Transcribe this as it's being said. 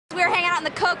we are hanging out in the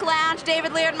Coke Lounge.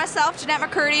 David Lear and myself, Jeanette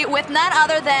McCurdy, with none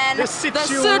other than The Situation.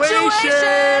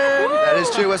 That is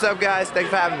true. What's up, guys?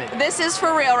 Thanks for having me. This is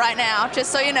for real right now,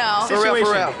 just so you know. For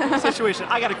real. Situation.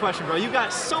 I got a question, bro. You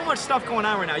got so much stuff going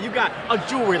on right now. You got a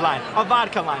jewelry line, a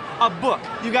vodka line, a book.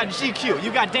 You got GQ.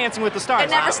 You got Dancing with the Stars. It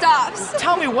never stops.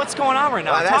 Tell me what's going on right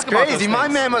now. Wow, that's Talk about crazy. those My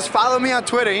things. man must follow me on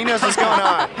Twitter. He knows what's going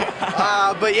on.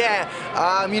 But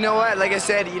yeah, you know what? Like I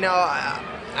said, you know,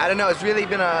 I don't know. It's really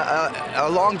been a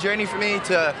long journey for me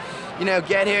to, you know,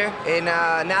 get here. And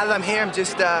now that I'm here, I'm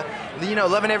just, you know,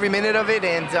 loving every minute of it.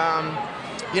 And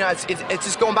you know, it's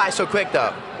just going by so quick,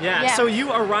 though. Yeah. So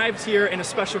you arrived here in a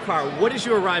special car. What did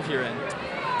you arrive here in?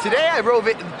 Today I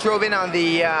drove in on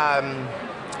the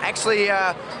actually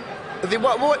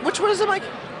which one is it, Mike?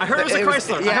 I heard it was a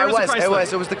Chrysler. Yeah, it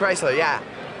was. It was the Chrysler. Yeah,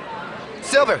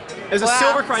 silver. It was a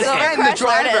silver Chrysler. Silver And the Chrysler it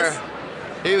driver,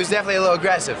 is. he was definitely a little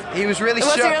aggressive. He was really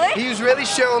he he was really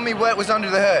showing me what was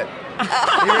under the hood.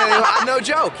 He really, no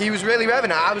joke. He was really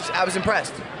revving. I was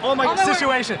impressed. Oh my Oh my word.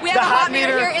 situation. We have the a hot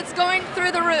meter here. It's going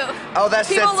through the roof. Oh, that's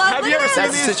People love have you ever this. seen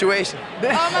that's the these? situation.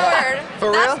 Oh my word.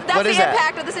 For real? That's What the is that?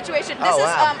 impact of the situation. This Oh, is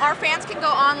wow. our fans can go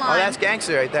online. Oh, that's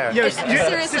gangster right there. Yo,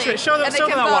 Seriously. Show them And they that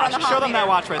can vote on watch. the hot Show them that meter.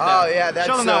 watch right there. Oh yeah, that's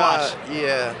Show them that watch.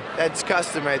 yeah, that's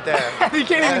custom right there. You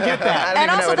can't even get that. I don't And even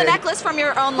know also what the it is. necklace from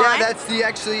your own Yeah, line. that's the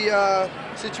actually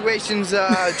situations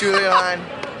jewelry line.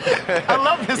 I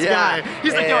love this Yeah, guy.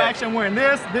 He's like, yo, yeah. actually, I'm wearing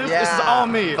this is all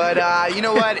me. But you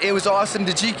know what? It was awesome.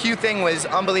 The GQ thing was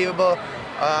unbelievable.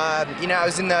 You know, I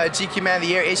was in the GQ Man of the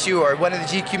Year issue, or one of the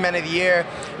GQ Men of the Year.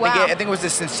 Wow. I think it was the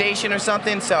Sensation or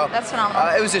something. So That's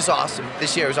phenomenal. it was just awesome.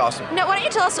 This year was awesome. Now, why don't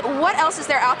you tell us what else is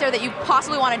there out there that you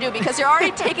possibly want to do? Because you're already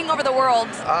taking over the world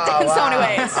in so many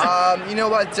ways. You know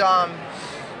what?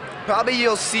 Probably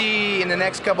you'll see in the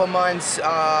next couple months,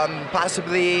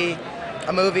 possibly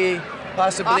a movie,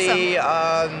 possibly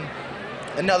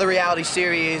another reality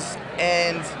series,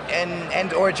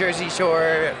 and or Jersey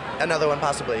Shore, another one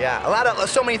possibly. Yeah,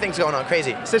 so many things going on.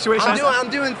 Crazy. Situation. I'm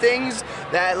doing things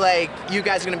that like you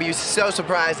guys are gonna be so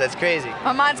surprised. That's crazy.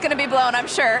 My mind's going to be blown, I'm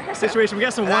sure. Situation. We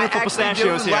got some wonderful I actually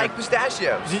pistachios do here. like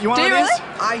pistachios. You want Do one you of these?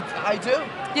 really? I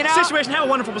do. You know, Situation. Have a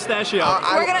wonderful pistachio. we're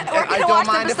I gonna don't watch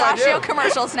the mind if I pistachio do.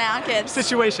 commercials now, kids.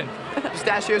 Situation.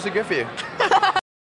 Pistachios are good for you.